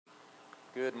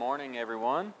Good morning,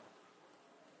 everyone.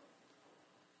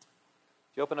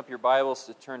 If you open up your Bibles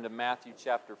to turn to Matthew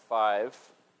chapter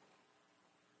 5.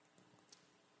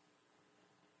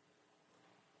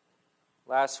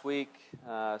 Last week,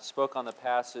 spoke on the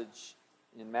passage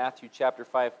in Matthew chapter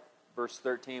 5, verse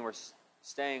 13. We're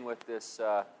staying with this,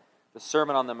 the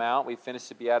Sermon on the Mount. We finished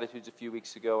the Beatitudes a few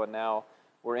weeks ago, and now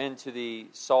we're into the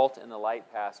salt and the light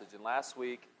passage. And last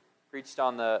week, preached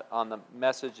on the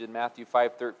message in Matthew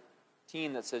 5:13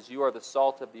 that says, "You are the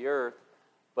salt of the earth,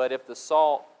 but if the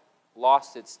salt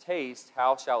lost its taste,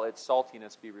 how shall its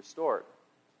saltiness be restored?"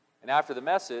 And after the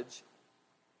message,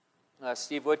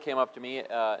 Steve Wood came up to me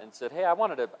and said, "Hey, I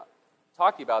wanted to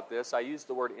talk to you about this. I used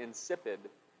the word insipid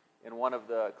in one of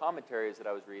the commentaries that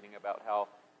I was reading about how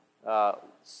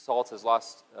salt has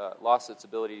lost its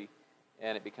ability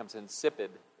and it becomes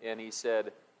insipid." And he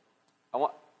said,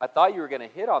 I thought you were going to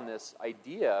hit on this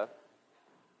idea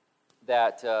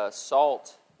that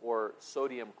salt or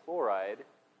sodium chloride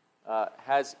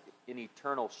has an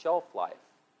eternal shelf life.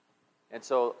 And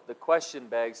so the question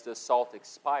begs, does salt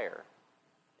expire?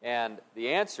 And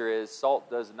the answer is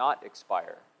salt does not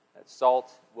expire. That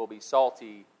salt will be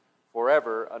salty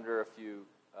forever under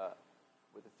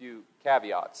with a few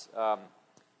caveats.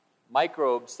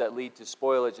 Microbes that lead to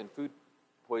spoilage and food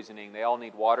poisoning, they all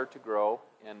need water to grow,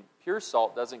 and pure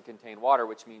salt doesn't contain water,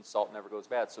 which means salt never goes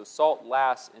bad. So salt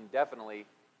lasts indefinitely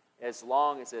as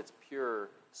long as it's pure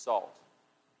salt.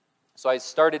 So I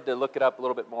started to look it up a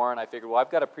little bit more, and I figured, well, I've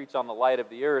got to preach on the light of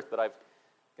the earth, but I'm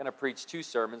going to preach two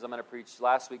sermons. I'm going to preach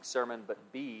last week's sermon, but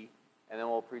B, and then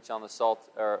we'll preach on the salt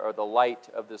or the light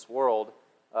of this world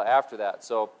after that.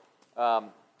 So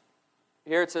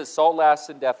here it says, salt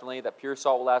lasts indefinitely, that pure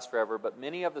salt will last forever, but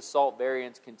many of the salt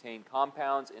variants contain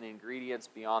compounds and ingredients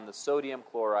beyond the sodium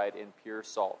chloride in pure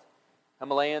salt.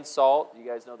 Himalayan salt, you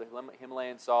guys know the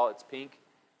Himalayan salt, it's pink.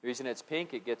 The reason it's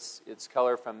pink, it gets its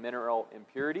color from mineral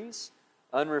impurities.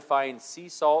 Unrefined sea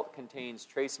salt contains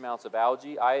trace amounts of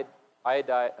algae.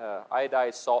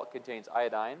 Iodized salt contains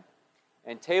iodine.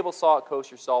 And table salt,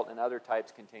 kosher salt, and other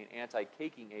types contain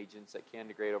anti-caking agents that can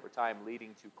degrade over time,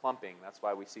 leading to clumping. That's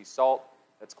why we see salt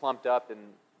that's clumped up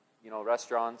in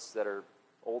restaurants that are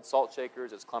old salt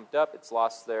shakers. It's clumped up. It's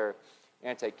lost their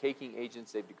anti-caking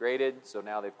agents. They've degraded, so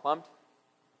now they've clumped.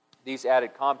 These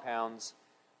added compounds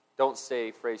don't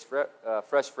stay fresh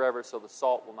forever, so the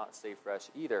salt will not stay fresh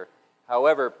either.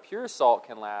 However, pure salt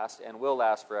can last and will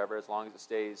last forever as long as it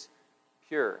stays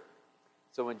pure.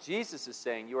 So when Jesus is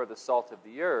saying, "You are the salt of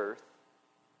the earth,"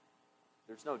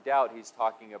 there's no doubt he's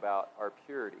talking about our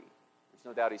purity. There's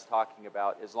no doubt he's talking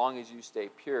about as long as you stay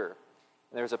pure. And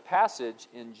there's a passage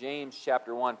in James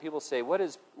chapter 1. People say, what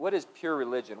is pure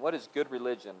religion? What is good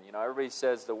religion? Everybody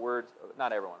says the word,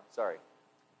 not everyone, sorry.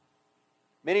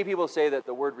 Many people say that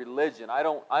the word religion,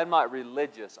 I'm not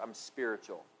religious, I'm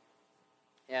spiritual.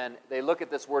 And they look at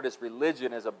this word as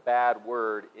religion as a bad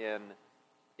word in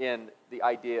the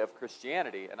idea of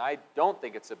Christianity. And I don't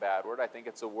think it's a bad word. I think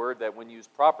it's a word that, when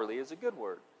used properly, is a good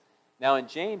word. Now, in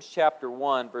James chapter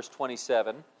 1, verse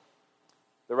 27,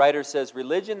 the writer says,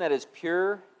 "Religion that is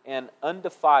pure and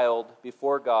undefiled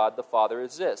before God the Father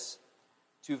is this,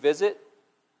 to visit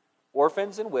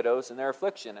orphans and widows in their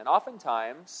affliction." And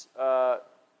oftentimes,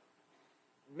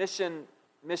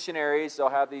 missionaries, they'll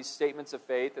have these statements of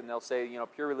faith, and they'll say,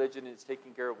 pure religion is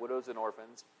taking care of widows and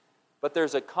orphans. But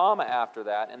there's a comma after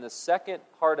that, and the second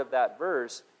part of that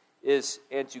verse is,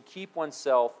 "and to keep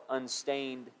oneself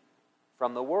unstained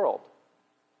from the world."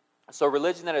 So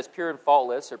religion that is pure and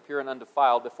faultless, or pure and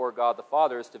undefiled before God the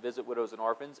Father, is to visit widows and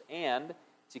orphans, and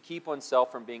to keep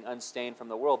oneself from being unstained from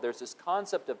the world. There's this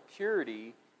concept of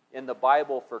purity in the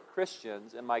Bible for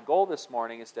Christians, and my goal this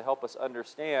morning is to help us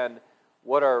understand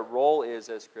what our role is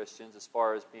as Christians as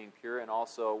far as being pure, and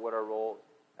also what our role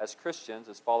as Christians,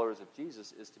 as followers of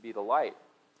Jesus, is to be the light.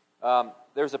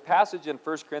 There's a passage in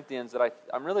 1 Corinthians that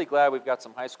I'm really glad we've got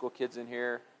some high school kids in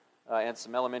here and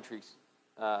some elementary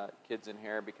kids in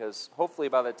here, because hopefully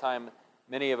by the time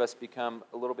many of us become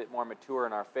a little bit more mature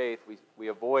in our faith, we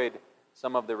avoid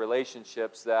some of the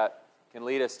relationships that can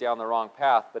lead us down the wrong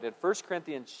path. But in 1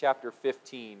 Corinthians chapter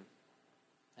 15,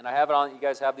 and I have it on, you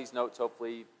guys have these notes,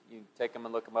 hopefully you can take them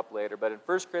and look them up later, but in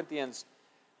 1 Corinthians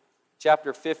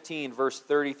chapter 15, verse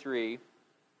 33,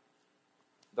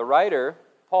 the writer,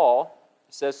 Paul,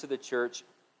 says to the church,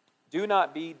 "Do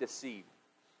not be deceived."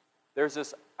 There's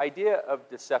this idea of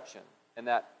deception, and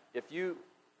that if you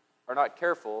are not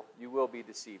careful, you will be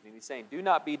deceived. And he's saying, do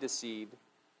not be deceived.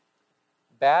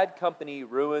 Bad company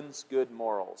ruins good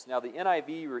morals. Now, the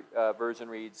NIV version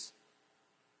reads,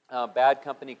 bad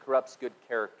company corrupts good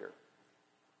character.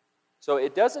 So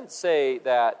it doesn't say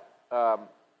that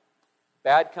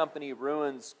bad company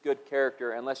ruins good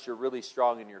character unless you're really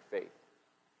strong in your faith.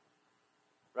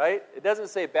 Right? It doesn't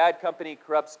say bad company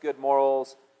corrupts good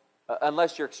morals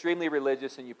unless you're extremely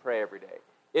religious and you pray every day.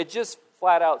 It just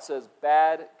flat out says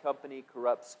bad company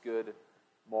corrupts good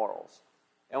morals.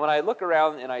 And when I look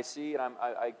around and I see, and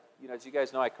I as you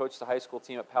guys know, I coach the high school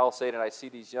team at Palisade, and I see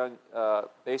these young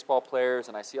baseball players,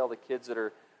 and I see all the kids that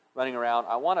are running around.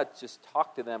 I want to just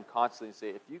talk to them constantly and say,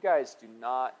 if you guys do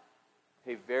not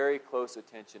pay very close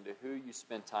attention to who you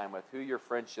spend time with, who your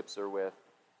friendships are with,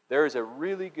 there is a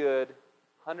really good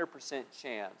 100%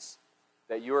 chance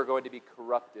that you are going to be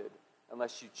corrupted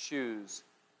unless you choose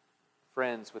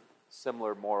friends with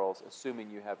similar morals, assuming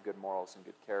you have good morals and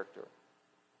good character.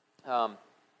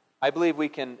 I believe we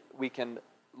can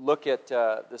look at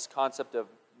this concept of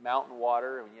mountain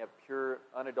water, and when you have pure,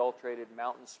 unadulterated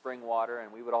mountain spring water,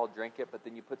 and we would all drink it, but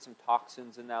then you put some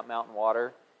toxins in that mountain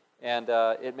water, and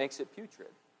it makes it putrid.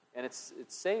 And it's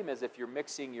same as if you're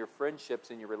mixing your friendships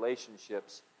and your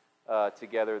relationships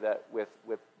together that with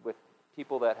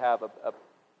people that have a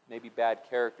maybe bad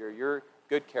character. Your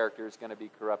good character is going to be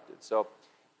corrupted. So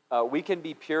we can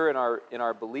be pure in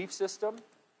our belief system,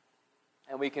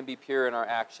 and we can be pure in our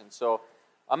actions. So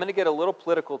I'm going to get a little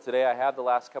political today. I have the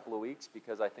last couple of weeks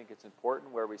because I think it's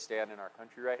important where we stand in our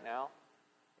country right now.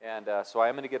 And so I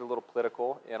am going to get a little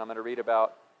political, and I'm going to read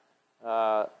about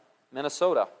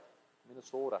Minnesota.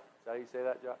 Minnesota. Is that how you say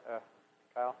that,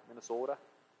 Kyle? Minnesota?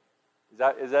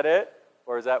 Is that it?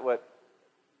 Or is that what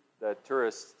the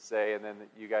tourists say, and then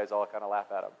you guys all kind of laugh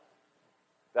at them?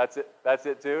 That's it? That's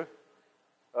it too?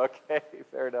 Okay,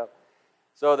 fair enough.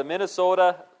 So the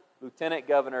Minnesota Lieutenant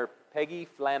Governor Peggy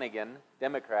Flanagan,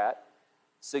 Democrat,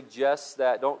 suggests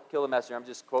that, don't kill the messenger, I'm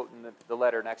just quoting the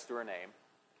letter next to her name,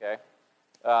 okay?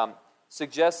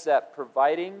 Suggests that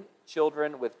providing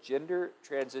children with gender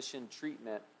transition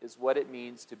treatment is what it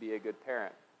means to be a good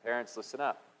parent. Parents, listen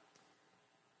up.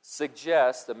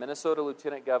 The Minnesota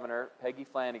Lieutenant Governor, Peggy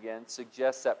Flanagan,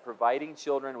 suggests that providing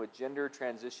children with gender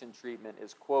transition treatment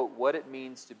is, quote, what it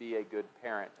means to be a good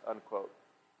parent, unquote.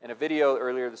 And a video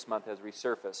earlier this month has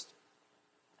resurfaced,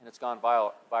 and it's gone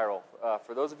viral.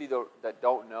 For those of you that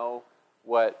don't know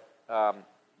what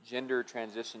gender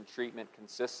transition treatment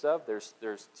consists of,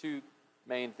 there's two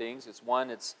main things. It's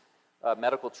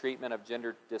medical treatment of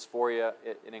gender dysphoria.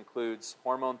 It includes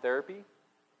hormone therapy,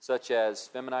 such as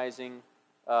feminizing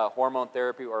hormone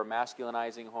therapy or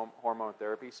masculinizing hormone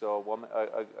therapy. So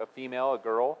a female, a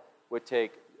girl, would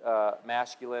take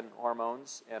masculine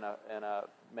hormones, and a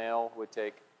male would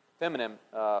take feminine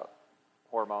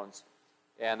hormones.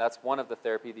 And that's one of the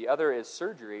therapy. The other is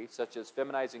surgery, such as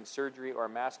feminizing surgery or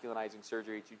masculinizing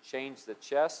surgery to change the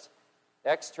chest,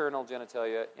 external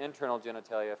genitalia, internal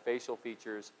genitalia, facial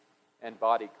features, and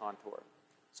body contour.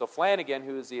 So Flanagan,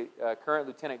 who is the current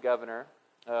lieutenant governor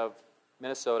of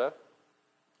Minnesota,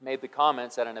 made the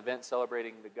comments at an event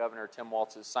celebrating the governor, Tim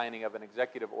Walz's signing of an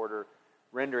executive order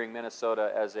rendering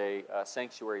Minnesota as a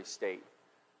sanctuary state.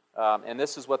 And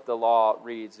this is what the law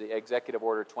reads, the Executive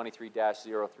Order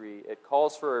 23-03. It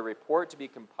calls for a report to be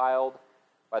compiled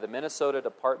by the Minnesota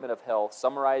Department of Health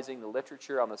summarizing the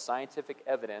literature on the scientific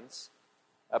evidence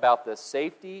about the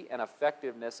safety and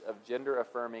effectiveness of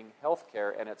gender-affirming health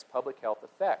care and its public health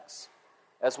effects,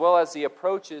 as well as the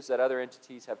approaches that other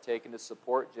entities have taken to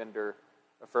support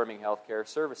gender-affirming health care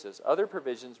services. Other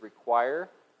provisions require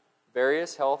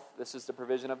various health, this is the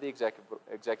provision of the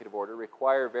executive order,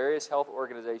 require various health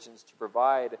organizations to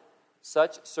provide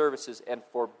such services and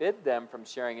forbid them from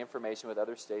sharing information with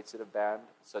other states that have banned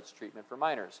such treatment for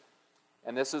minors.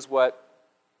 And this is what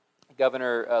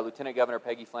Lieutenant Governor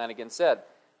Peggy Flanagan said.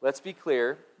 Let's be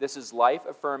clear, this is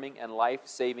life-affirming and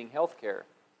life-saving health care,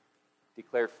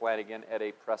 declared Flanagan at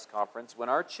a press conference. When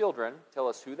our children tell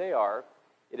us who they are,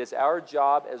 it is our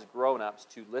job as grown-ups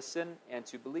to listen and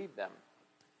to believe them.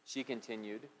 She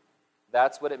continued,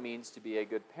 that's what it means to be a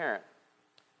good parent.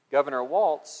 Governor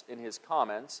Walz, in his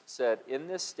comments, said, in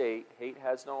this state, hate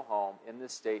has no home. In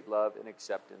this state, love and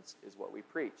acceptance is what we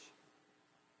preach.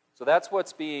 So that's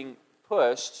what's being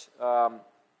pushed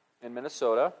in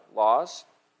Minnesota, laws.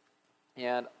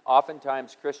 And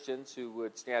oftentimes Christians who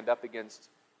would stand up against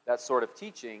that sort of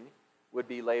teaching would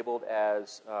be labeled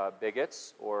as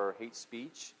bigots or hate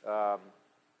speech,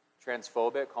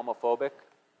 transphobic, homophobic.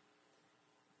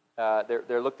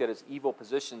 They're looked at as evil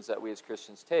positions that we as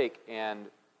Christians take, and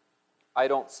I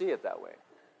don't see it that way.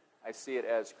 I see it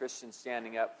as Christians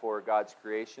standing up for God's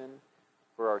creation,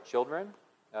 for our children,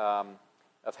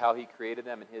 of how He created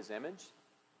them in His image.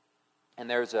 And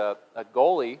there's a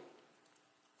goalie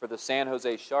for the San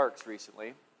Jose Sharks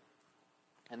recently,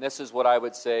 and this is what I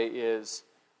would say is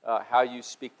how you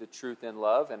speak the truth in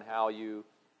love and how you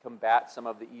combat some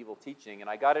of the evil teaching. And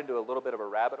I got into a little bit of a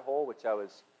rabbit hole, which I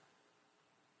was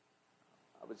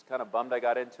kind of bummed I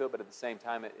got into it, but at the same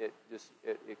time, it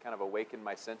kind of awakened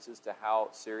my senses to how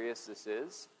serious this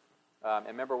is. And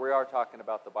remember, we are talking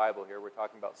about the Bible here. We're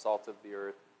talking about salt of the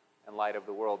earth and light of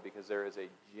the world, because there is a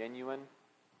genuine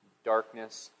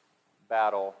darkness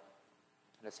battle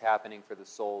that's happening for the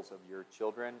souls of your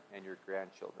children and your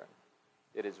grandchildren.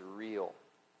 It is real.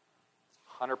 It's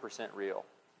 100% real.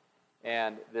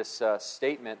 And this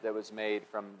statement that was made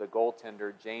from the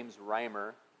goaltender, James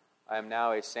Reimer. I am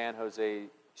now a San Jose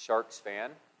Sharks fan.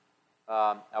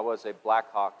 I was a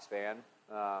Blackhawks fan.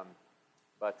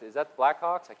 But is that the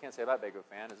Blackhawks? I can't say I'm that big of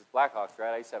a fan. It's Blackhawks,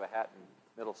 right? I used to have a hat in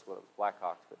middle school that was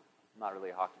Blackhawks, but I'm not really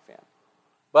a hockey fan.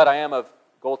 But I am of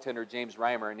goaltender James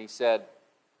Reimer, and he sent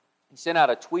out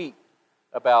a tweet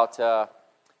about, it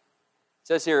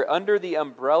says here, under the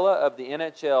umbrella of the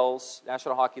NHL's,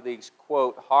 National Hockey League's,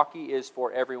 quote, "Hockey is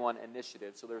for everyone"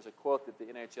 initiative. So there's a quote that the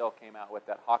NHL came out with,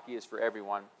 that hockey is for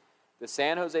everyone. The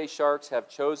San Jose Sharks have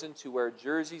chosen to wear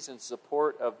jerseys in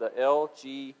support of the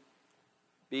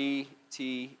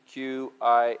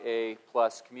LGBTQIA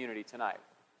plus community tonight.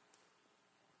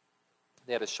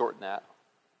 They had to shorten that.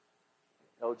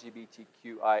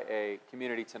 LGBTQIA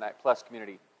community tonight, plus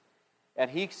community. And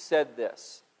he said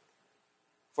this: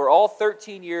 "For all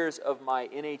 13 years of my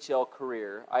NHL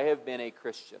career, I have been a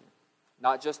Christian,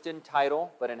 not just in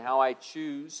title, but in how I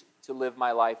choose to live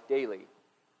my life daily.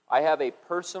 I have a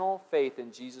personal faith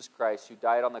in Jesus Christ, who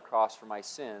died on the cross for my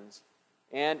sins,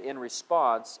 and in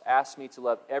response asked me to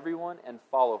love everyone and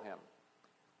follow him.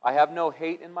 I have no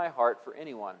hate in my heart for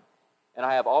anyone, and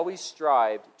I have always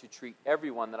strived to treat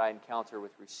everyone that I encounter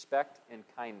with respect and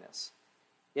kindness.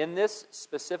 In this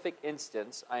specific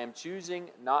instance, I am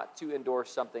choosing not to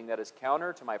endorse something that is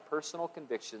counter to my personal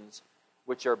convictions,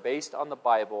 which are based on the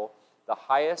Bible, the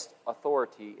highest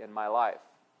authority in my life.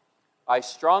 I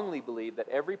strongly believe that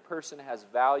every person has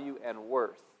value and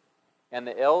worth, and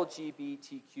the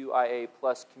LGBTQIA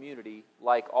plus community,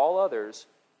 like all others,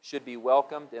 should be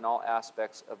welcomed in all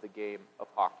aspects of the game of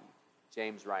hockey."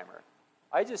 James Reimer.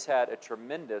 I just had a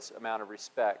tremendous amount of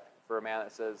respect for a man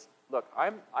that says, look,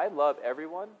 I love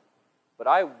everyone, but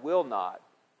I will not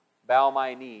bow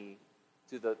my knee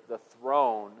to the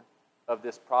throne of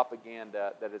this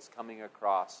propaganda that is coming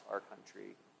across our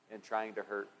country and trying to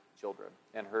hurt children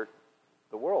and hurt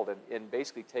the world and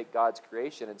basically take God's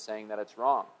creation and saying that it's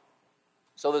wrong.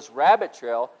 So this rabbit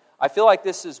trail, I feel like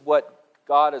this is what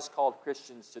God has called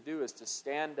Christians to do, is to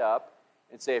stand up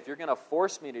and say, if you're going to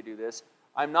force me to do this,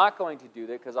 I'm not going to do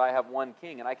that, because I have one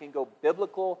king. And I can go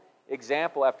biblical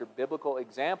example after biblical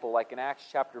example, like in Acts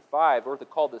chapter 5, or they're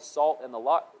called the salt and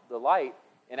the light.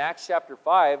 In Acts chapter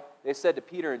 5, they said to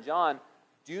Peter and John,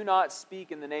 do not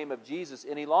speak in the name of Jesus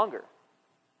any longer.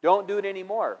 Don't do it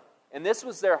anymore. And this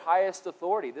was their highest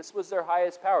authority. This was their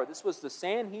highest power. This was the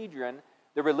Sanhedrin,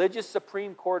 the religious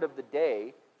supreme court of the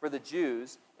day for the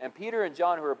Jews. And Peter and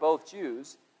John, who are both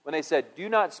Jews, when they said, do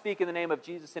not speak in the name of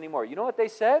Jesus anymore, you know what they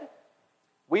said?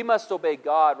 We must obey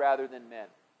God rather than men.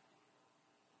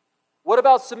 What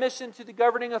about submission to the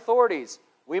governing authorities?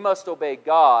 We must obey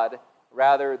God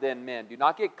rather than men. Do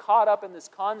not get caught up in this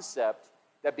concept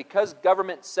that because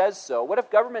government says so. What if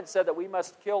government said that we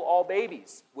must kill all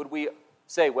babies? Would we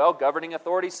say, well, governing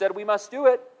authorities said we must do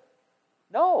it?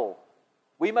 No.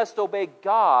 We must obey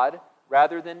God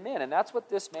rather than men. And that's what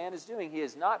this man is doing. He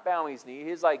is not bowing his knee. He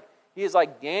is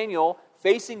like Daniel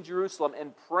facing Jerusalem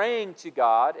and praying to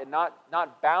God and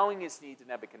not bowing his knee to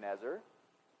Nebuchadnezzar.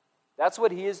 That's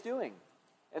what he is doing.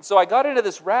 And so I got into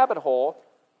this rabbit hole,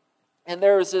 and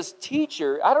there was this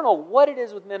teacher. I don't know what it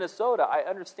is with Minnesota. I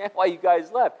understand why you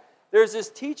guys left. There's this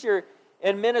teacher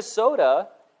in Minnesota,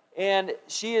 and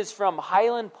she is from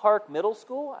Highland Park Middle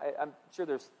School. I'm sure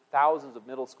there's thousands of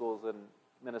middle schools in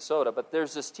Minnesota, but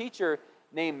there's this teacher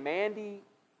named Mandy.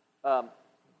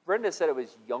 Brenda said it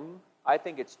was Young. I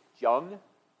think it's Jung,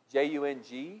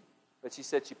 Jung. But she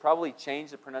said she probably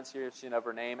changed the pronunciation of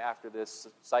her name after this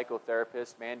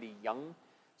psychotherapist, Mandy Young.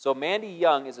 So Mandy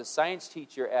Young is a science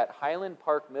teacher at Highland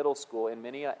Park Middle School in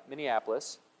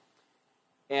Minneapolis.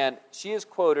 And she is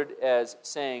quoted as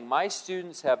saying, "My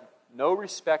students have no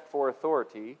respect for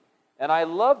authority, and I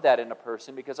love that in a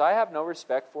person because I have no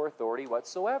respect for authority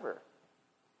whatsoever."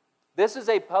 This is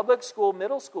a public school,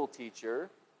 middle school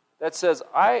teacher that says,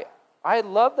 I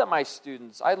love that my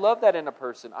students, I love that in a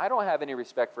person. I don't have any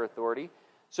respect for authority.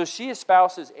 So she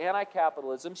espouses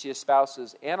anti-capitalism, she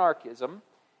espouses anarchism,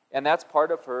 and that's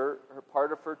part of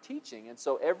her teaching. And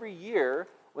so every year,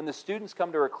 when the students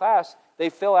come to her class, they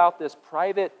fill out this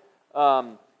private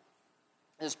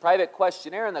this private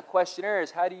questionnaire, and the questionnaire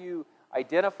is, how do you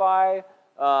identify?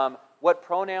 What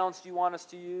pronouns do you want us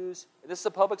to use? This is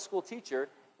a public school teacher,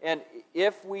 and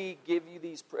if we give you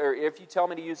these, or if you tell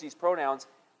me to use these pronouns,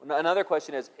 another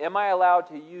question is, am I allowed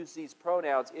to use these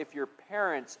pronouns if your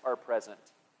parents are present?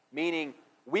 Meaning,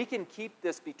 we can keep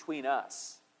this between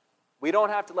us. We don't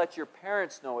have to let your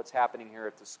parents know what's happening here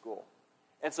at the school.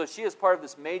 And so she is part of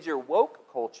this major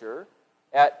woke culture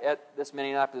at this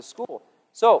Minneapolis school.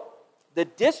 So the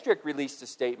district released a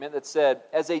statement that said,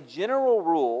 as a general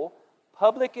rule,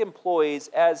 public employees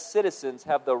as citizens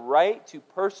have the right to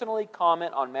personally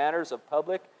comment on matters of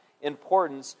public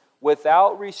importance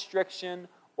without restriction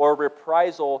or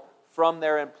reprisal from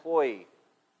their employee.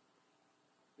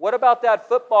 What about that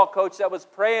football coach that was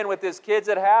praying with his kids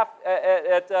at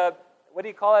what do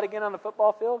you call it again on the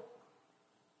football field?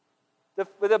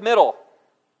 The middle.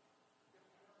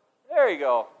 There you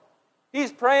go.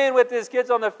 He's praying with his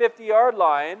kids on the 50-yard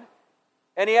line,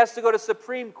 and he has to go to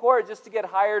Supreme Court just to get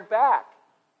hired back.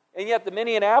 And yet the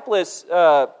Minneapolis,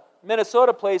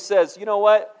 Minnesota place says, you know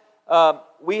what?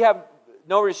 We have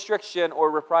no restriction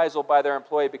or reprisal by their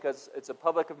employee because it's of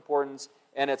public importance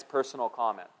and it's personal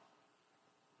comment.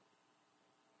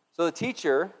 So the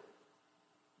teacher,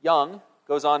 Young,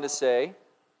 goes on to say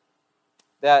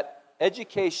that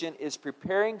education is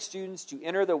preparing students to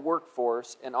enter the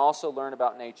workforce and also learn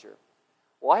about nature.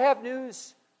 Well, I have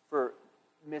news for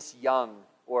Miss Young,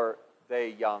 or they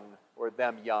young, or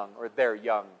them young, or they're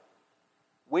young.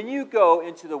 When you go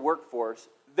into the workforce,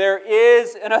 there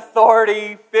is an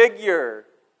authority figure.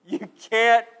 You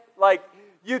can't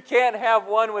have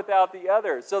one without the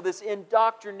other. So this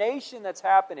indoctrination that's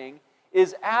happening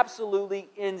is absolutely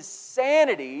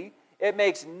insanity. It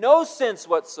makes no sense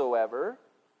whatsoever.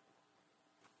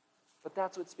 But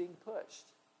that's what's being pushed.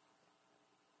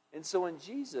 And so when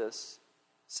Jesus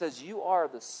says, you are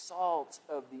the salt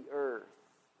of the earth,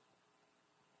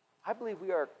 I believe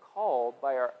we are called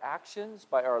by our actions,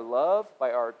 by our love,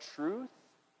 by our truth,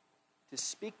 to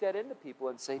speak that into people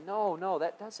and say, no,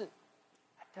 that doesn't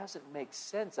make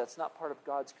sense. That's not part of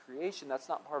God's creation. That's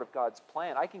not part of God's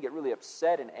plan. I can get really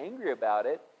upset and angry about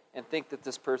it and think that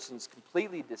this person's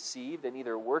completely deceived and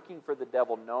either working for the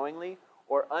devil knowingly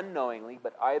or unknowingly,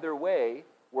 but either way,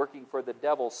 working for the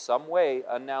devil some way,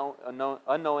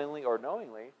 unknowingly or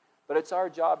knowingly. But it's our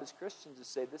job as Christians to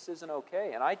say, this isn't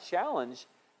okay. And I challenge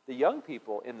the young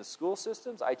people in the school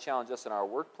systems. I challenge us in our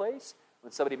workplace.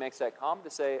 When somebody makes that comment,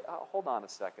 to say, oh, hold on a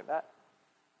second,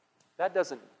 that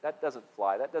doesn't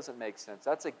fly. That doesn't make sense.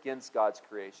 That's against God's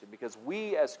creation, because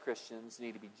we as Christians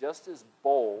need to be just as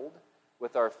bold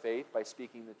with our faith by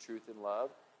speaking the truth in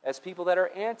love as people that are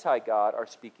anti-God are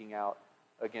speaking out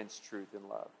against truth and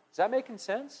love. Is that making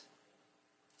sense?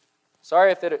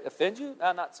 Sorry if it offends you?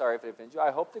 No, not sorry if it offends you.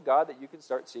 I hope to God that you can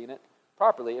start seeing it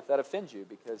properly if that offends you,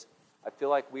 because I feel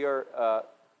like we are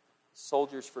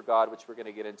soldiers for God, which we're going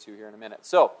to get into here in a minute.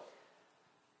 So,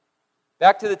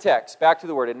 back to the text, back to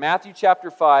the word. In Matthew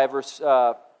chapter 5, verse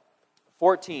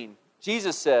 14,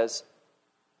 Jesus says,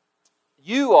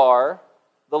 you are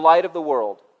the light of the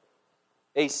world.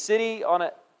 A city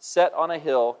set on a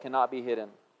hill cannot be hidden.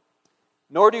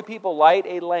 Nor do people light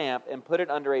a lamp and put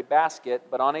it under a basket,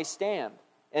 but on a stand,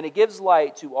 and it gives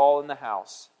light to all in the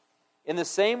house. In the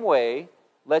same way,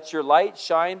 let your light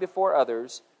shine before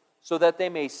others, so that they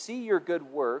may see your good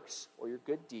works, or your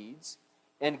good deeds,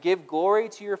 and give glory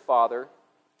to your Father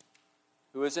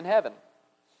who is in heaven.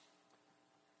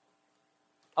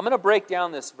 I'm going to break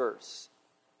down this verse.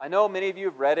 I know many of you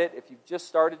have read it. If you've just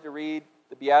started to read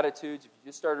the Beatitudes, if you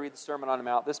just started to read the Sermon on the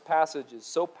Mount, this passage is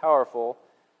so powerful.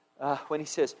 When he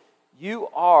says, you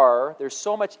are, there's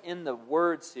so much in the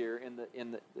words here,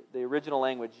 in the original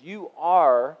language, you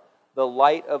are the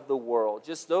light of the world.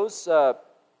 Just those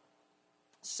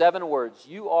 7 words,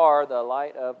 you are the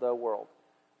light of the world.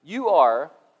 You are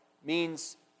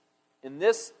means, in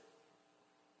this,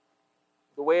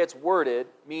 the way it's worded,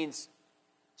 means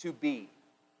to be.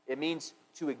 It means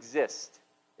to exist.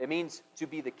 It means to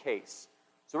be the case.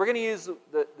 So we're going to use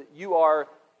the you are,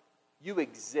 you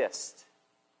exist.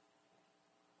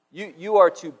 You are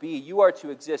to be, you are to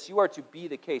exist, you are to be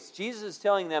the case. Jesus is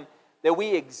telling them that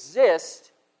we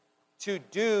exist to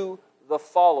do the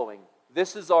following.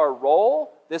 This is our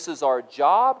role, this is our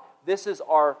job, this is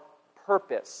our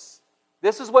purpose.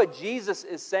 This is what Jesus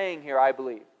is saying here, I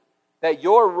believe. That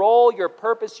your role, your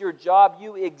purpose, your job,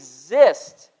 you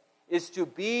exist, is to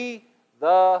be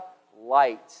the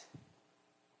light.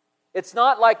 It's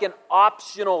not like an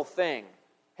optional thing.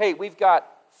 Hey, we've got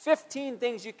 15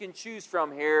 things you can choose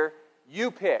from here.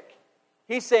 You pick.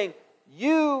 He's saying,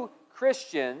 you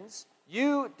Christians,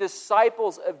 You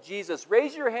disciples of Jesus.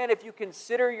 Raise your hand if you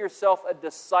consider yourself a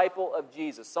disciple of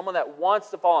Jesus, someone that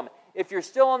wants to follow him. If you're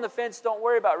still on the fence, don't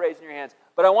worry about raising your hands.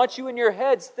 But I want you in your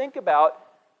heads, think about,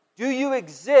 do you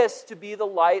exist to be the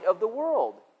light of the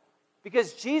world?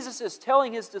 Because Jesus is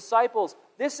telling his disciples,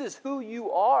 this is who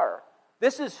you are.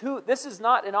 This is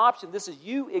not an option. This is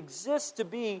you exist to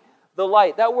be the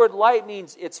light. That word light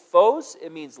means it's phos,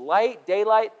 it means light,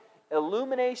 daylight,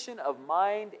 illumination of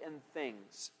mind and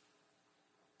things.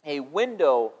 A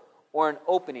window or an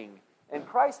opening. And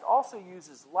Christ also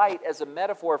uses light as a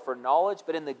metaphor for knowledge,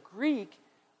 but in the Greek,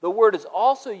 the word is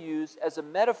also used as a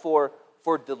metaphor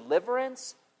for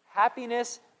deliverance,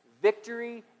 happiness,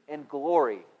 victory, and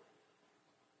glory.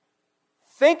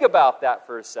 Think about that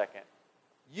for a second.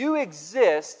 You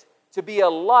exist to be a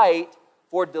light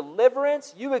for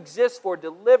deliverance. You exist for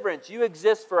deliverance. You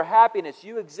exist for happiness.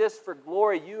 You exist for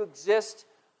glory. You exist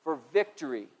for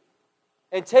victory.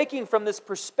 And taking from this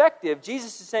perspective,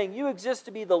 Jesus is saying you exist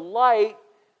to be the light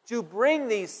to bring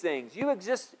these things. You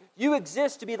exist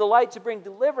to be the light to bring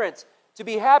deliverance, to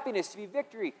be happiness, to be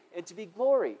victory, and to be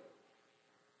glory.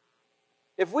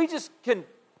 If we just can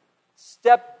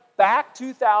step back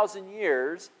 2,000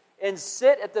 years and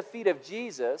sit at the feet of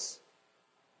Jesus,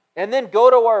 and then go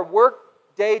to our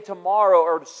work day tomorrow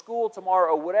or to school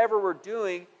tomorrow or whatever we're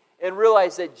doing, and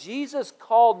realize that Jesus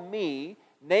called me,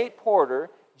 Nate Porter,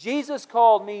 Jesus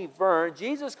called me Vern,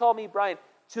 Jesus called me Brian,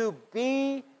 to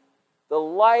be the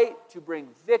light to bring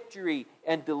victory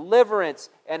and deliverance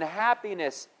and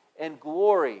happiness and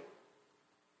glory.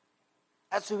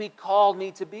 That's who he called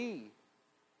me to be.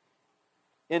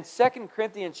 In 2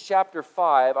 Corinthians chapter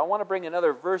 5, I want to bring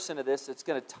another verse into this that's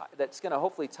going to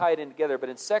hopefully tie it in together. But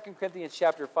in 2 Corinthians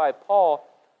chapter 5, Paul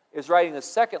is writing the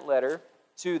second letter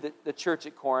to the church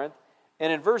at Corinth.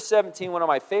 And in verse 17, one of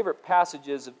my favorite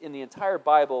passages in the entire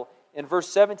Bible, in verse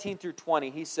 17 through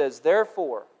 20, he says,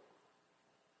 Therefore,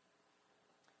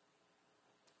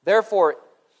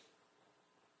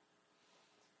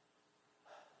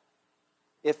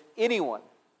 if anyone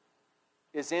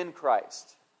is in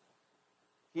Christ,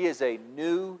 he is a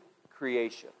new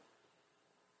creation.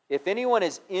 If anyone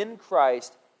is in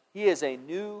Christ, he is a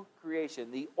new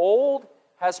creation. The old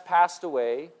has passed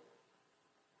away,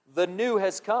 the new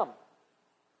has come.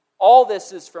 All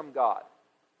this is from God.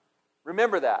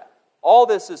 Remember that. All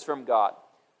this is from God,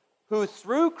 who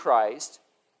through Christ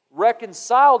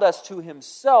reconciled us to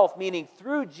himself, meaning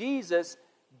through Jesus,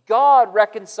 God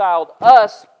reconciled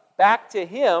us back to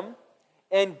him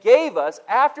and gave us,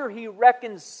 after he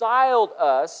reconciled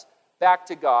us back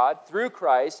to God through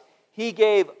Christ, he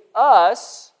gave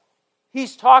us,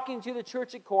 he's talking to the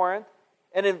church at Corinth,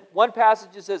 and in one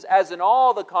passage it says, as in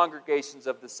all the congregations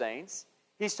of the saints.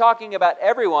 He's talking about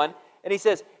everyone, and he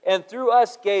says, and through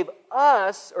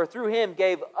him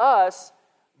gave us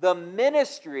the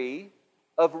ministry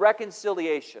of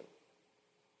reconciliation.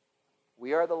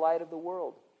 We are the light of the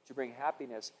world, to bring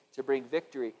happiness, to bring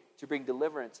victory, to bring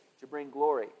deliverance, to bring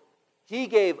glory. He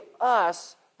gave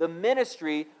us the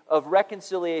ministry of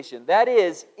reconciliation. That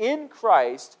is, in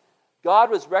Christ, God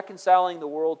was reconciling the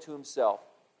world to himself,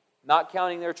 not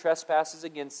counting their trespasses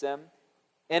against them,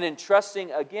 and entrusting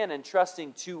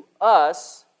to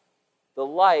us the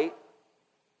light,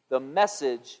 the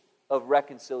message of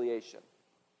reconciliation.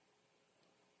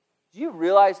 Do you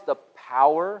realize the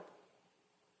power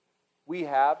we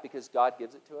have because God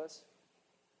gives it to us?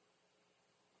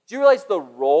 Do you realize the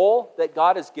role that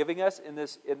God is giving us in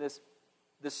this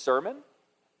sermon?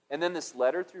 And then this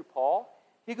letter through Paul?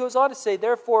 He goes on to say,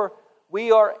 therefore,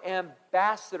 we are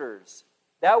ambassadors.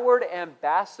 That word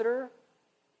ambassador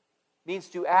means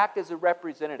to act as a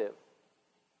representative.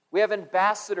 We have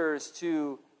ambassadors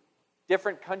to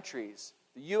different countries.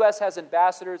 The U.S. has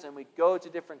ambassadors, and we go to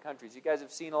different countries. You guys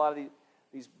have seen a lot of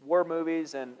these war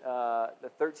movies, and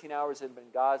the 13 Hours in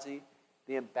Benghazi.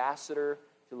 The ambassador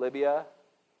to Libya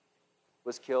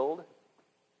was killed, and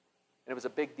it was a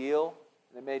big deal.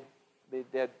 And they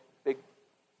had big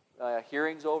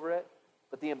hearings over it.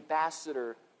 But the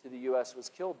ambassador to the U.S. was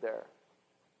killed there.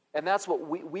 And that's what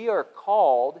we are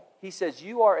called. He says,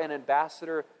 you are an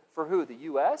ambassador for who? The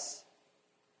U.S.?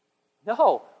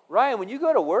 No. Ryan, when you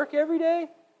go to work every day,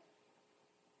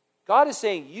 God is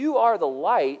saying you are the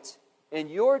light, and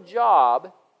your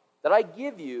job that I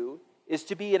give you is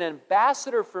to be an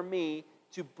ambassador for me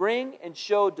to bring and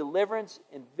show deliverance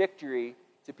and victory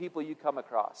to people you come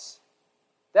across.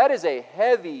 That is a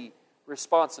heavy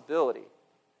responsibility.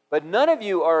 But none of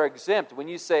you are exempt when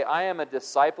you say, I am a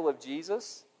disciple of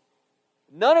Jesus.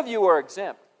 None of you are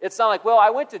exempt. It's not like, well, I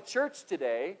went to church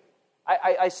today.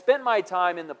 I spent my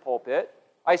time in the pulpit.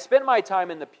 I spent my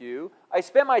time in the pew. I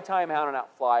spent my time handing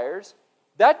out flyers.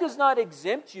 That does not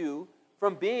exempt you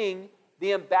from being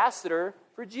the ambassador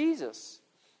for Jesus.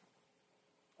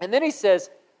 And then he says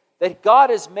that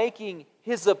God is making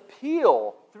his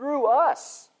appeal through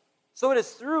us. So it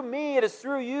is through me, it is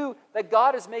through you that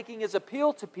God is making his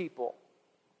appeal to people.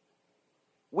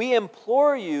 We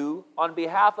implore you on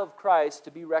behalf of Christ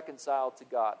to be reconciled to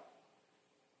God.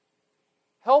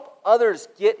 Help others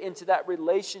get into that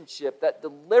relationship, that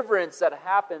deliverance that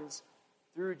happens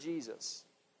through Jesus.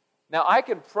 Now, I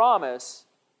can promise,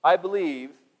 I believe,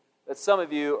 that some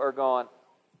of you are going,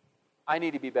 I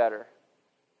need to be better.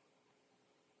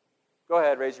 Go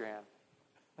ahead, raise your hand.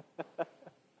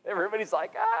 Everybody's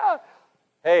like,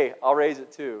 Hey, I'll raise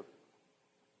it too.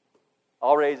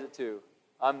 I'll raise it too.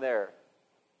 I'm there.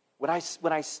 When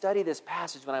I study this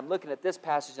passage, when I'm looking at this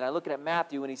passage and I'm looking at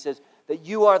Matthew, and he says that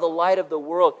you are the light of the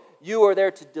world, you are there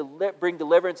to bring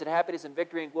deliverance and happiness and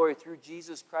victory and glory through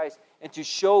Jesus Christ, and to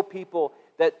show people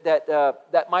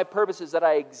that my purpose is that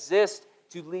I exist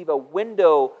to leave a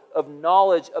window of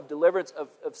knowledge, of deliverance,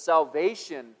 of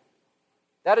salvation.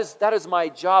 That is my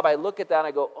job. I look at that and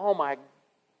I go, oh my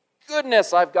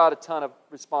goodness, I've got a ton of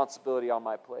responsibility on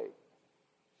my plate.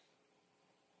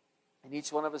 And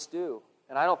each one of us do.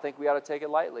 And I don't think we ought to take it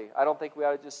lightly. I don't think we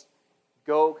ought to just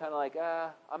go kind of like,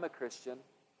 I'm a Christian.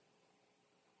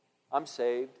 I'm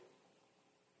saved.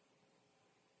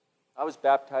 I was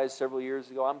baptized several years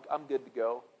ago. I'm good to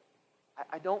go.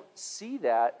 I don't see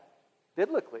that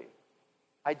biblically.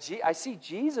 I see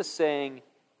Jesus saying,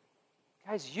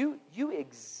 guys, you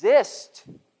exist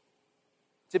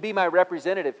to be my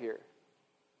representative here.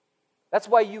 That's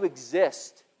why you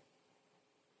exist.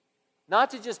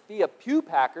 Not to just be a pew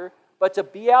packer, but to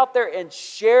be out there and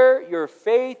share your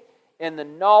faith and the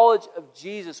knowledge of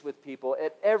Jesus with people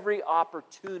at every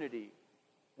opportunity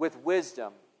with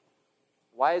wisdom.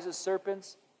 Wise as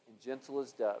serpents and gentle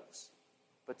as doves.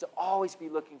 But to always be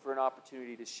looking for an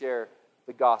opportunity to share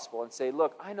the gospel and say,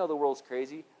 look, I know the world's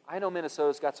crazy. I know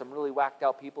Minnesota's got some really whacked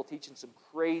out people teaching some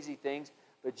crazy things,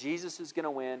 but Jesus is going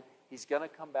to win. He's going to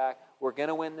come back. We're going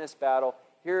to win this battle.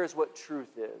 Here is what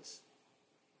truth is.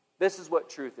 This is what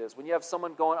truth is. When you have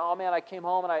someone going, oh man, I came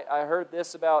home and I heard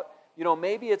this about,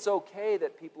 maybe it's okay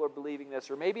that people are believing this,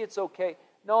 or maybe it's okay.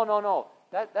 No.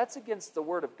 That's against the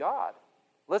Word of God.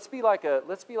 Let's be like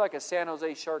a San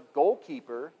Jose Shark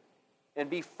goalkeeper and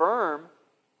be firm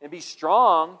and be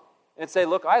strong and say,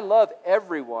 look, I love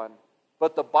everyone,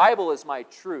 but the Bible is my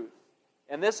truth.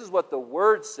 And this is what the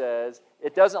Word says.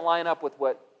 It doesn't line up with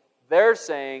what they're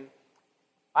saying.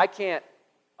 I can't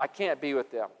be with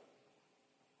them.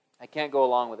 I can't go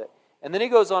along with it. And then he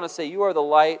goes on to say, you are the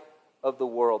light of the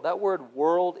world. That word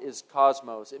world is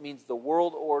cosmos. It means the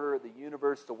world order, the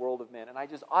universe, the world of men. And I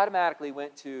just automatically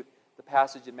went to the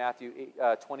passage in Matthew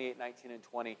 28, 19, and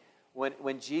 20,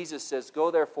 when Jesus says, go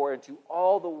therefore into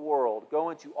all the world,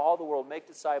 make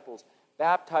disciples,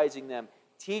 baptizing them,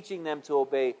 teaching them to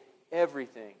obey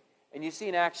everything. And you see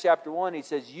in Acts chapter 1, he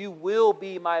says, you will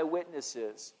be my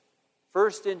witnesses,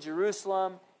 first in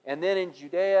Jerusalem, and then in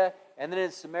Judea, and then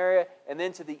in Samaria, and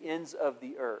then to the ends of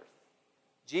the earth.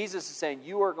 Jesus is saying,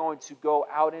 you are going to go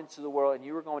out into the world, and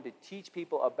you are going to teach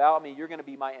people about me. You're going to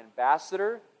be my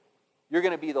ambassador. You're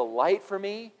going to be the light for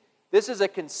me. This is a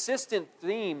consistent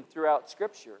theme throughout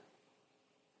Scripture.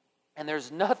 And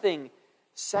there's nothing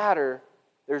sadder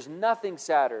than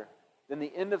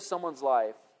the end of someone's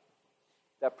life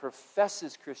that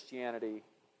professes Christianity,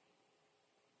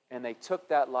 and they took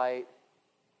that light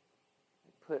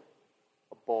and put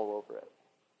a bowl over it.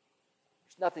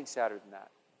 There's nothing sadder than that.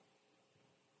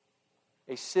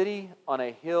 A city on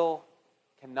a hill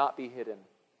cannot be hidden,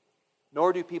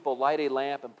 nor do people light a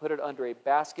lamp and put it under a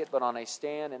basket, but on a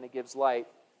stand, and it gives light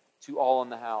to all in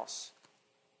the house.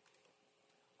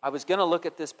 I was going to look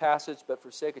at this passage, but for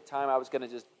sake of time, I was going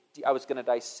to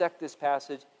dissect this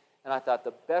passage, and I thought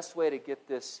the best way to get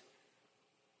this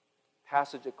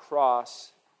passage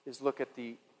across is look at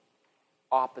the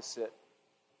opposite,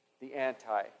 the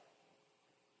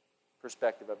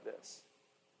anti-perspective of this.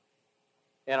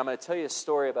 And I'm going to tell you a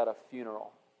story about a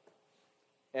funeral.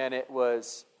 And it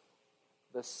was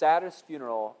the saddest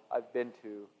funeral I've been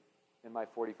to in my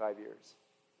 45 years.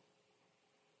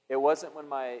 It wasn't when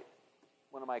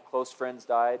one of my close friends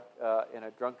died in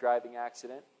a drunk driving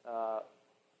accident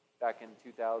back in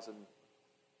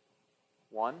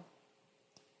 2001.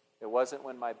 It wasn't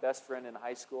when my best friend in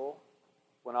high school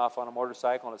went off on a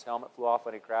motorcycle and his helmet flew off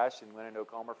when he crashed and went into a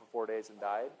coma for 4 days and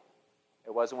died.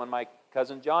 It wasn't when my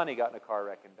cousin Johnny got in a car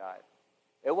wreck and died.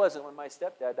 It wasn't when my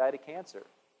stepdad died of cancer.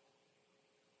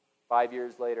 5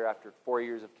 years later, after 4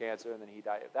 years of cancer, and then he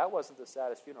died. That wasn't the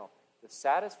saddest funeral. The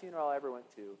saddest funeral I ever went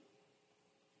to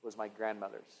was my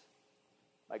grandmother's.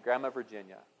 My Grandma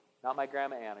Virginia. Not my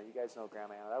Grandma Anna. You guys know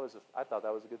Grandma Anna. I thought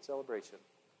that was a good celebration.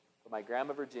 But my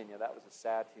Grandma Virginia, that was a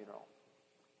sad funeral.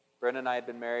 Brenda and I had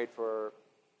been married for,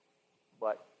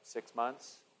 6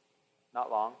 months? Not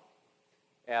long.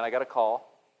 And I got a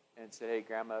call and said, hey,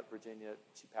 Grandma Virginia,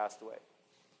 she passed away.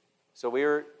 So we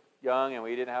were young and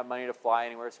we didn't have money to fly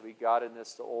anywhere, so we got in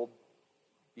this old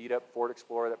beat-up Ford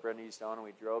Explorer that Brenda used to own, and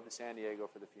we drove to San Diego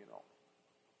for the funeral.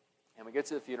 And we get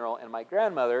to the funeral, and my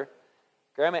grandmother,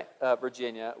 Grandma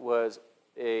Virginia,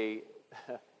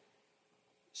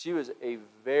 she was a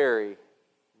very,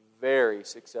 very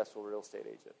successful real estate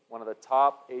agent. One of the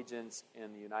top agents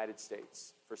in the United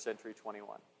States for Century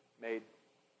 21. Made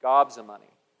gobs of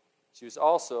money. She was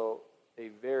also a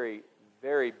very,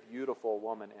 very beautiful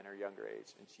woman in her younger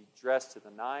age. And she dressed to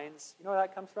the nines. You know where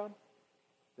that comes from?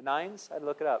 The nines? I had to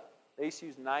look it up. They used to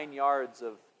use 9 yards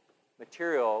of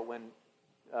material when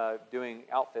doing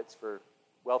outfits for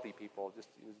wealthy people. It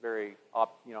was very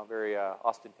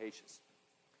ostentatious.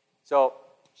 So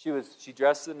she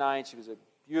dressed to the nines. She was a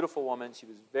beautiful woman. She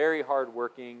was very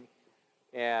hardworking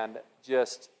and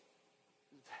just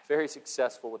very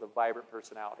successful with a vibrant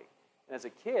personality. And as a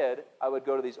kid, I would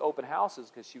go to these open houses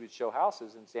because she would show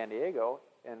houses in San Diego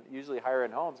and usually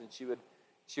hire-in homes. And she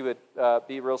would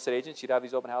be a real estate agent. She'd have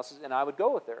these open houses, and I would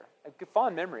go with her. I had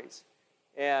fond memories.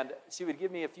 And she would give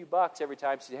me a few bucks every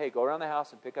time. She said, hey, go around the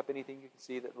house and pick up anything you can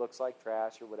see that looks like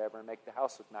trash or whatever and make the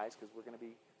house look nice because we're going to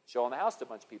be showing the house to a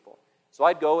bunch of people. So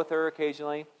I'd go with her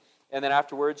occasionally, and then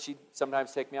afterwards she'd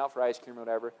sometimes take me out for ice cream or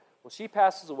whatever. Well, she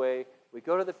passes away. We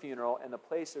go to the funeral, and the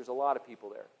place, there's a lot of people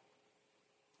there.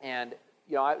 And,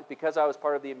 because I was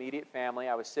part of the immediate family,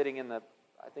 I was sitting in the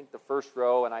first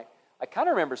row, and I kind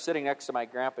of remember sitting next to my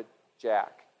grandpa,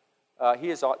 Jack. He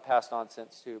has passed on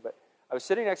since, too, but I was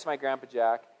sitting next to my grandpa,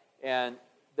 Jack, and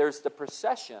there's the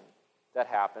procession that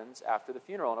happens after the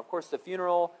funeral. And, of course, the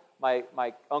funeral, my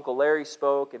Uncle Larry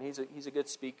spoke, and he's a good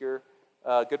speaker,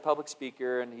 good public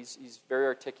speaker, and he's very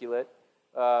articulate.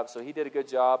 So he did a good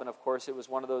job, and, of course, it was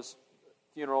one of those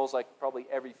funerals, like probably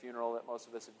every funeral that most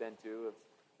of us have been to,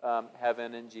 of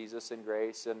heaven and Jesus and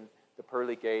grace and the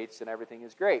pearly gates and everything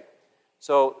is great.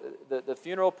 So the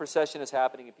funeral procession is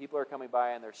happening, and people are coming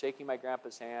by, and they're shaking my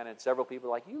grandpa's hand, and several people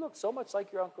are like, you look so much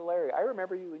like your Uncle Larry. I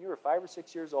remember you when you were 5 or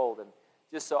 6 years old. And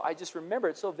I just remember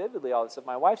it so vividly, all this stuff.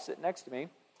 My wife's sitting next to me,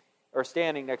 or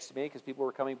standing next to me, because people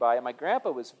were coming by, and my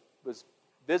grandpa was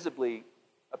visibly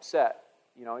upset.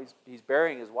 He's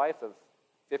burying his wife of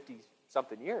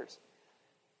 50-something years.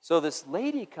 So this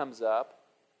lady comes up,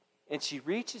 and she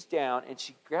reaches down, and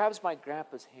she grabs my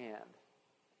grandpa's hand,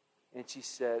 and she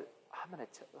said,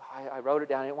 I wrote it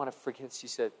down. I didn't want to forget. She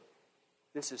said,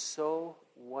 this is so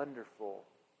wonderful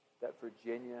that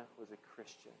Virginia was a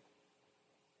Christian.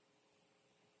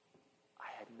 I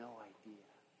had no idea.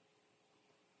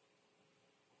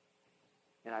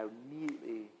 And I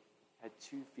immediately had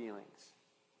 2 feelings.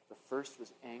 The first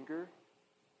was anger.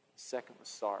 The second was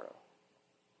sorrow.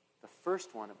 The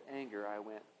first one of anger, I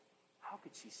went, how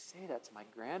could she say that to my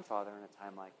grandfather in a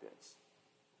time like this?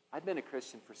 I'd been a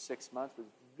Christian for 6 months, was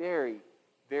very,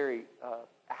 very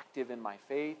active in my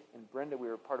faith. And Brenda, we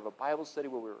were part of a Bible study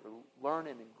where we were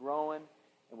learning and growing,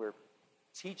 and we were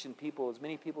teaching people, as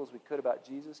many people as we could, about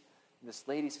Jesus. And this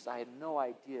lady says, I had no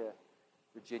idea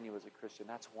Virginia was a Christian.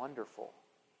 That's wonderful.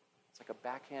 It's like a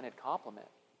backhanded compliment.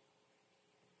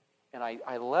 And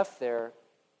I left there,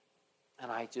 and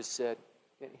I just said,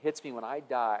 it hits me when I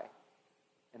die,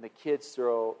 and the kids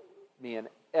throw me an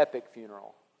epic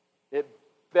funeral. It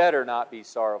better not be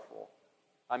sorrowful.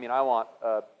 I mean, I want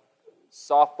a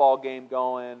softball game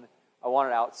going. I want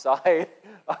it outside.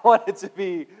 I want it to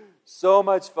be so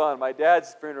much fun. My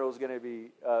dad's funeral is going to be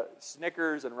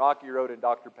Snickers and Rocky Road and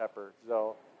Dr. Pepper.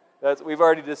 So we've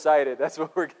already decided that's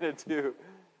what we're going to do.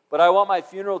 But I want my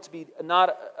funeral to be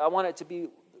I want it to be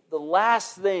the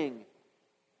last thing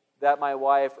that my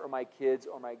wife or my kids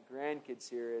or my grandkids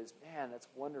hear is, man, that's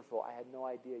wonderful. I had no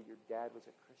idea your dad was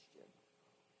a Christian.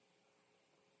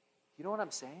 You know what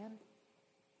I'm saying?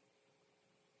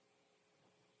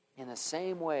 In the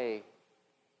same way,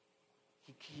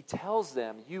 he tells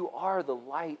them, you are the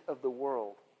light of the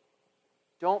world.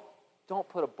 Don't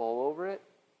put a bowl over it.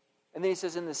 And then he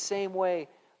says, in the same way,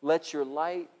 let your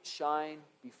light shine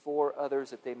before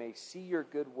others that they may see your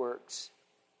good works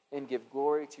and give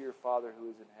glory to your Father who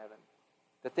is in heaven.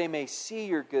 That they may see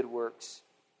your good works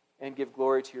and give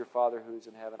glory to your Father who is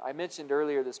in heaven. I mentioned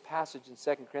earlier this passage in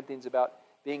 2 Corinthians about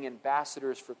being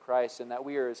ambassadors for Christ, and that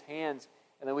we are his hands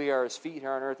and that we are his feet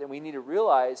here on earth. And we need to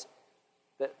realize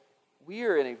that we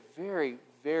are in a very,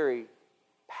 very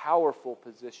powerful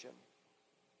position.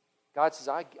 God says,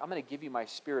 I'm going to give you my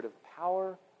spirit of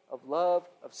power, of love,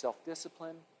 of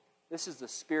self-discipline. This is the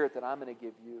spirit that I'm going to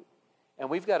give you. And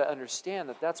we've got to understand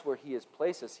that that's where He has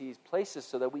placed us. He's placed us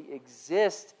so that we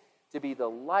exist to be the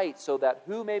light, so that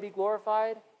who may be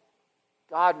glorified?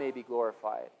 God may be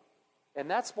glorified. And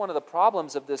that's one of the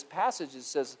problems of this passage. It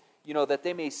says, that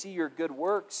they may see your good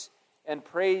works and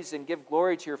praise and give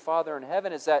glory to your Father in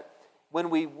heaven, is that when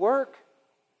we work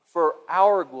for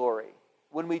our glory,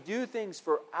 when we do things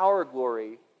for our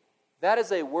glory, that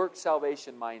is a work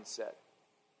salvation mindset.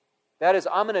 That is,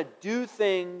 I'm going to do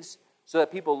things so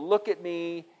that people look at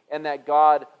me and that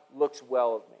God looks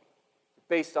well at me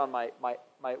based on my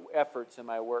efforts and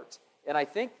my works. And I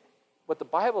think what the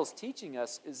Bible is teaching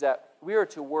us is that we are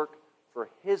to work for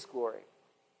His glory,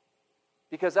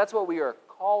 because that's what we are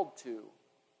called to.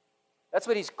 That's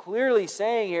what He's clearly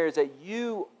saying here, is that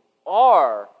you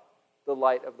are the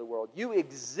light of the world. You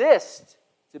exist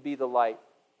to be the light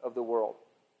of the world.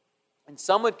 And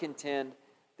some would contend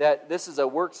that this is a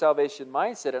work salvation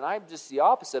mindset, and I'm just the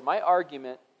opposite. My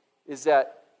argument is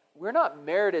that we're not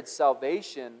merited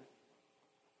salvation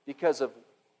because of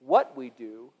what we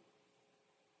do.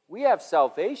 We have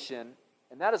salvation,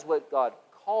 and that is what God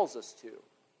calls us to.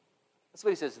 That's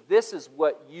what He says, this is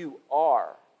what you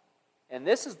are. And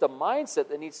this is the mindset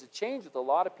that needs to change with a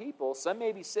lot of people. Some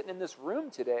may be sitting in this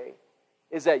room today,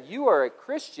 is that you are a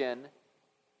Christian.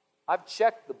 I've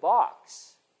checked the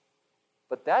box.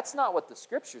 But that's not what the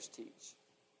Scriptures teach.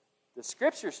 The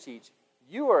Scriptures teach,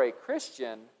 you are a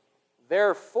Christian,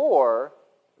 therefore,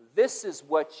 this is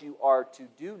what you are to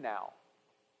do now.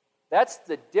 That's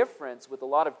the difference with a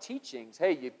lot of teachings.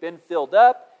 Hey, you've been filled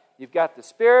up, you've got the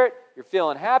Spirit, you're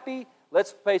feeling happy,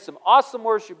 let's play some awesome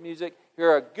worship music,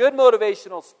 you're a good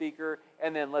motivational speaker,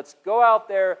 and then let's go out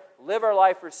there, live our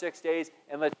life for 6 days,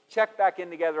 and let's check back in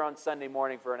together on Sunday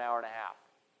morning for an hour and a half.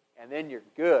 And then you're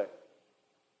good.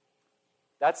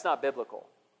 That's not biblical.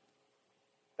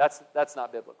 That's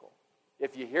not biblical.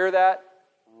 If you hear that,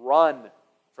 run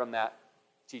from that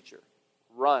teacher.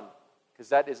 Run. Because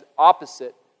that is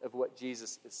opposite of what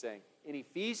Jesus is saying. In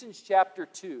Ephesians chapter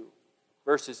 2,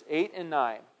 verses 8 and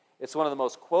 9, it's one of the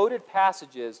most quoted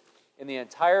passages in the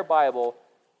entire Bible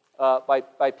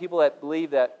by people that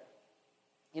believe that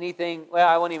anything, well,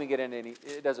 I won't even get into any,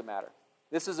 it doesn't matter.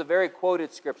 This is a very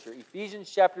quoted scripture.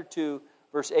 Ephesians chapter 2,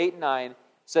 verse 8 and 9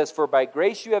 says, "For by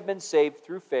grace you have been saved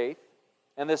through faith,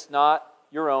 and this not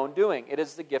your own doing. It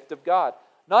is the gift of God,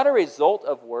 not a result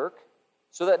of work,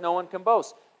 so that no one can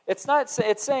boast." It's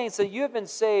saying, so you have been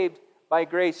saved by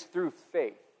grace through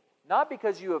faith. Not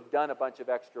because you have done a bunch of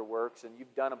extra works and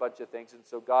you've done a bunch of things, and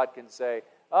so God can say,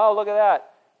 oh, look at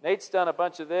that. Nate's done a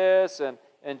bunch of this,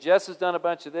 and Jess has done a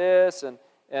bunch of this, and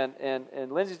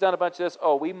Lindsay's done a bunch of this.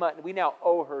 Oh, we now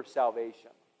owe her salvation.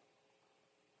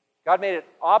 God made it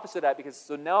opposite of that, because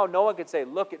so now no one can say,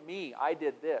 look at me, I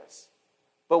did this.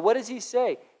 But what does He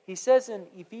say? He says in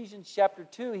Ephesians chapter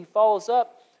 2, He follows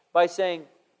up by saying,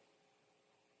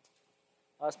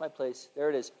 lost my place, there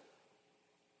it is.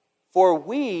 For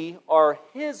we are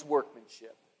His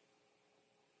workmanship.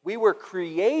 We were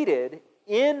created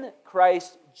in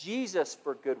Christ Jesus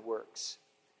for good works,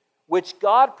 which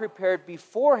God prepared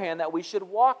beforehand that we should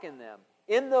walk in them.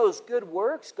 In those good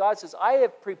works, God says, I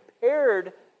have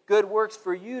prepared good works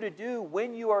for you to do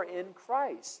when you are in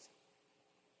Christ,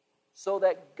 so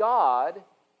that God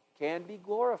can be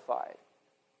glorified.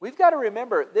 We've got to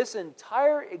remember, this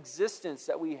entire existence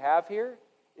that we have here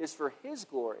is for His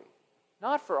glory,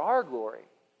 not for our glory.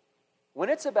 When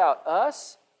it's about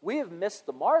us, we have missed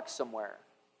the mark somewhere.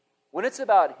 When it's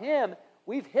about Him,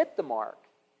 we've hit the mark.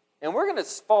 And we're going to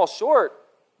fall short.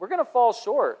 We're going to fall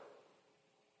short.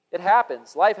 It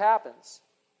happens. Life happens.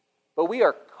 But we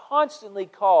are constantly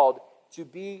called to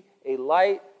be a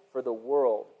light for the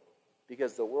world,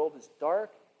 because the world is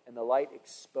dark and the light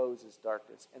exposes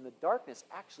darkness. And the darkness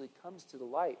actually comes to the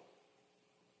light,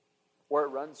 or it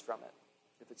runs from it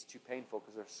if it's too painful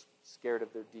because they're scared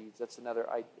of their deeds. That's another,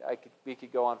 we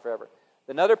could go on forever.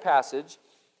 Another passage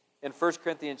in 1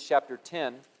 Corinthians chapter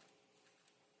 10,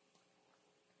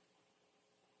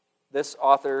 this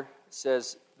author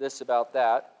says this about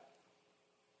that.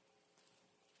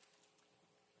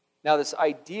 Now, this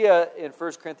idea in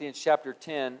 1 Corinthians chapter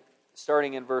 10,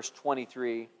 starting in verse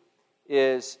 23,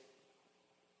 is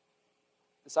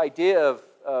this idea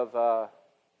of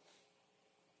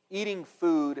eating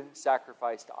food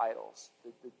sacrificed to idols.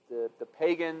 The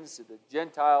pagans, the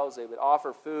Gentiles, they would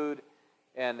offer food,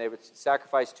 and they would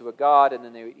sacrifice to a god, and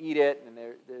then they would eat it. And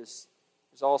there's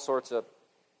all sorts of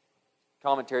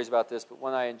commentaries about this, but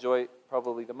one I enjoy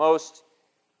probably the most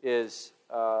is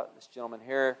this gentleman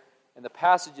here. And the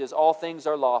passage is, all things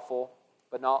are lawful,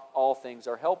 but not all things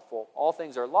are helpful. All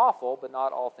things are lawful, but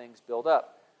not all things build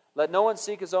up. Let no one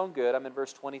seek his own good, I'm in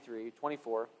verse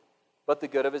 24, but the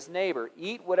good of his neighbor.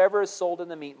 Eat whatever is sold in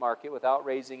the meat market without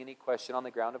raising any question on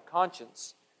the ground of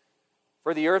conscience.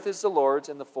 For the earth is the Lord's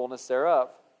and the fullness thereof.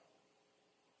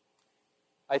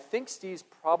 I think Steve's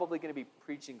probably going to be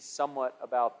preaching somewhat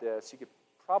about this. You could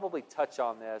probably touch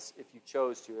on this if you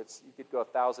chose to. You could go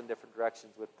 1,000 different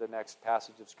directions with the next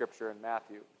passage of Scripture in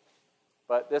Matthew.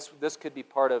 But this could be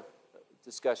part of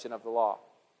discussion of the law.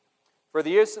 For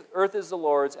the earth is the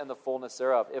Lord's and the fullness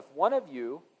thereof. If one of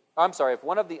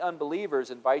the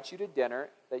unbelievers invites you to dinner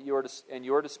and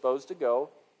you are disposed to go,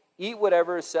 eat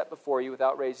whatever is set before you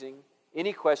without raising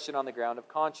any question on the ground of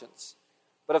conscience.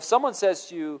 But if someone says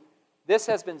to you, this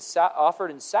has been offered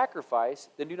in sacrifice,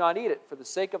 then do not eat it, for the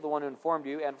sake of the one who informed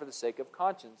you and for the sake of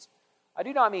conscience. I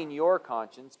do not mean your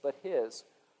conscience, but his.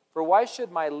 For why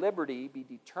should my liberty be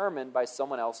determined by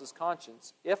someone else's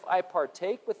conscience? If I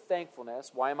partake with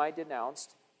thankfulness, why am I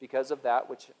denounced? Because of that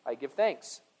which I give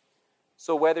thanks.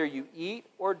 So whether you eat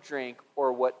or drink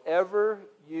or whatever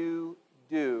you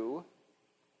do,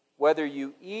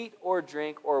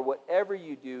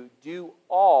 do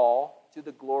all to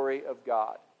the glory of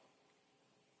God.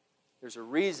 There's a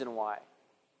reason why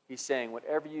he's saying,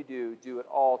 whatever you do it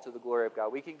all to the glory of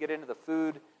God. We can get into the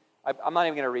food. I'm not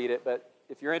even going to read it, but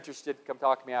if you're interested, come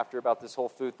talk to me after about this whole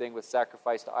food thing with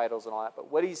sacrifice to idols and all that.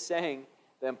 But what he's saying,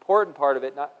 the important part of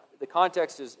it, the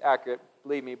context is accurate,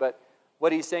 believe me, but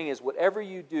what he's saying is, whatever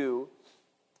you do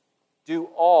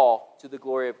all to the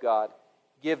glory of God.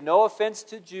 Give no offense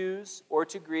to Jews or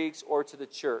to Greeks or to the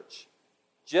church.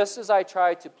 Just as I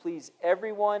try to please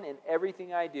everyone in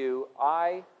everything I do,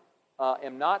 I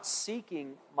am not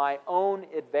seeking my own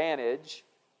advantage,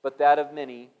 but that of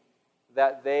many,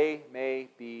 that they may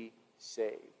be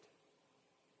saved.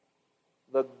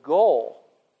 The goal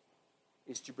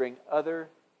is to bring other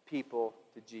people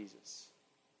to Jesus.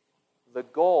 The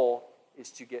goal is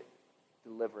to get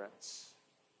deliverance.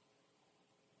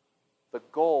 The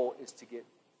goal is to get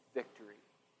victory.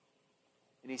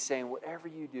 And he's saying, whatever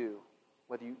you do,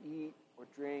 whether you eat or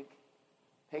drink,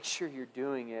 make sure you're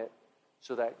doing it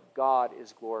so that God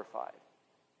is glorified.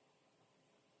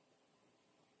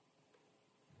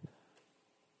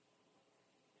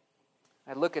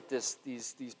 I look at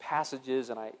these passages,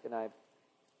 and I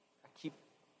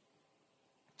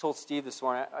told Steve this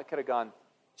morning, I could have gone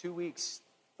 2 weeks,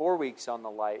 4 weeks on the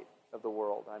light of the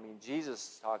world. I mean,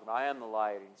 Jesus is talking about, I am the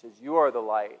light. And he says, you are the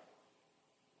light.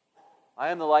 I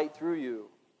am the light through you.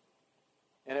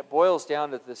 And it boils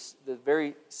down to the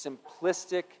very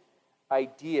simplistic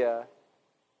idea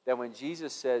that when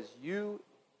Jesus says, you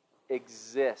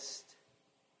exist,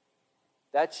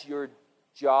 that's your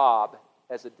job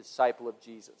as a disciple of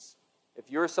Jesus. If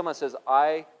you're someone who says,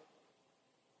 I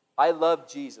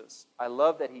love Jesus. I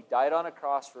love that he died on a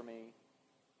cross for me.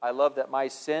 I love that my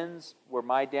sins were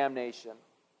my damnation.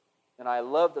 And I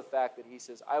love the fact that he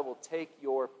says, I will take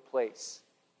your place.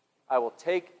 I will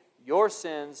take your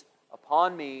sins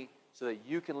upon me so that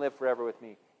you can live forever with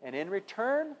me. And in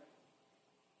return,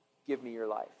 give me your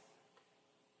life.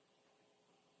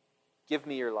 Give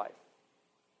me your life.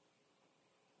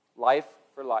 Life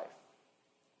for life.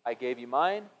 I gave you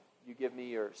mine, you give me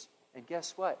yours. And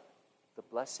guess what? The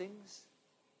blessings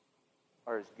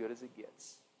are as good as it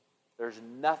gets. There's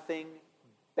nothing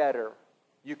better.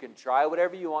 You can try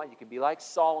whatever you want. You can be like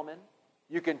Solomon.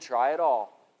 You can try it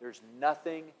all. There's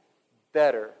nothing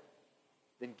better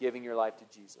than giving your life to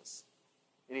Jesus.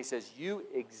 And he says, you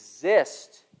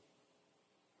exist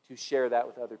to share that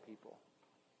with other people.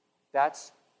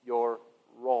 That's your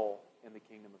role in the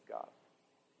kingdom of God.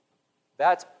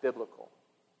 That's biblical.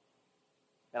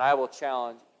 And I will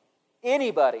challenge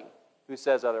anybody who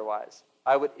says otherwise.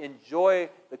 I would enjoy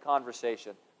the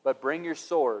conversation, but bring your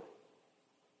sword.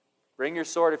 Bring your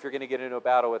sword if you're going to get into a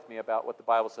battle with me about what the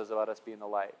Bible says about us being the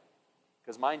light.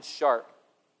 Because mine's sharp.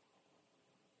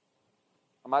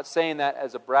 I'm not saying that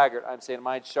as a braggart. I'm saying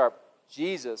mine's sharp.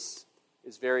 Jesus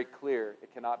is very clear.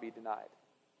 It cannot be denied.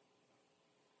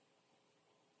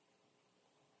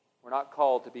 We're not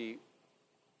called to be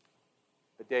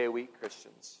a day-a-week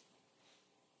Christians.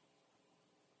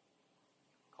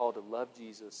 We're called to love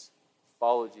Jesus,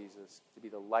 follow Jesus, to be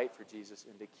the light for Jesus,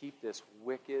 and to keep this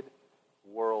wicked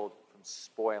world from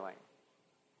spoiling.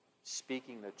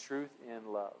 Speaking the truth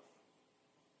in love.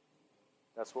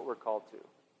 That's what we're called to.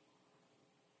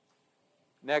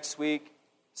 Next week,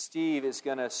 Steve is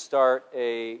going to start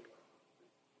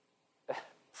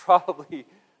probably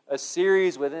a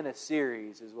series within a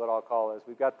series is what I'll call this.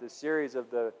 We've got this series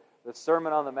of the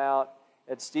Sermon on the Mount,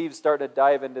 and Steve's starting to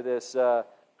dive into this.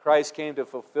 Christ came to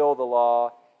fulfill the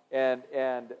law,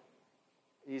 And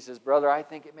he says, brother, I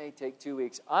think it may take 2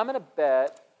 weeks. I'm going to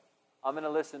bet I'm going to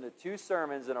listen to 2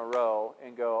 sermons in a row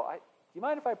and go, do you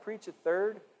mind if I preach a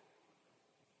third?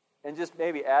 And just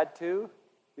maybe add 2?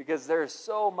 Because there's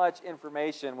so much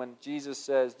information when Jesus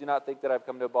says, do not think that I've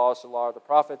come to abolish the law or the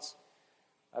prophets.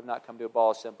 I've not come to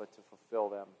abolish them, but to fulfill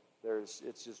them.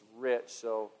 It's just rich.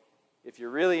 So if you're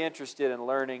really interested in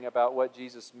learning about what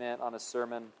Jesus meant on a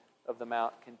Sermon of the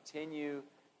Mount, continue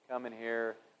coming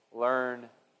here, learn,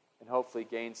 and hopefully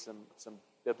gain some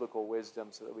biblical wisdom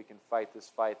so that we can fight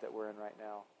this fight that we're in right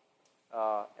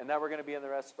now. And that we're going to be in the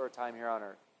rest of our time here on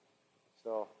earth.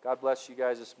 So God bless you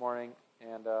guys this morning.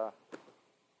 And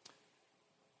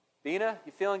Bina,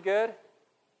 you feeling good?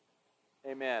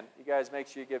 Amen. You guys make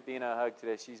sure you give Bina a hug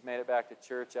today. She's made it back to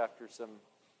church after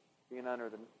being under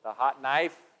the hot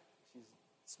knife. She's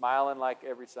smiling like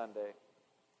every Sunday.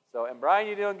 So, and Brian,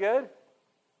 you doing good?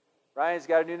 Brian's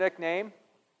got a new nickname.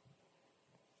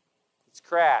 It's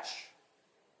Crash.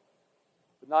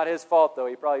 But not his fault, though.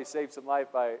 He probably saved some life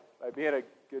by being a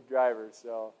good driver.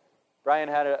 So Brian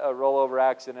had a rollover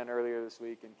accident earlier this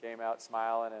week and came out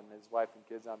smiling, and his wife and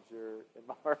kids, I'm sure,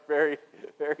 are very,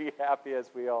 very happy,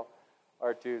 as we all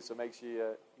are too. So make sure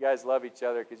you guys love each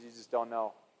other, because you just don't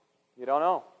know. You don't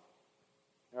know.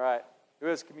 All right. Who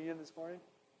has communion this morning?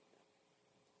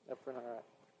 Up front, all right.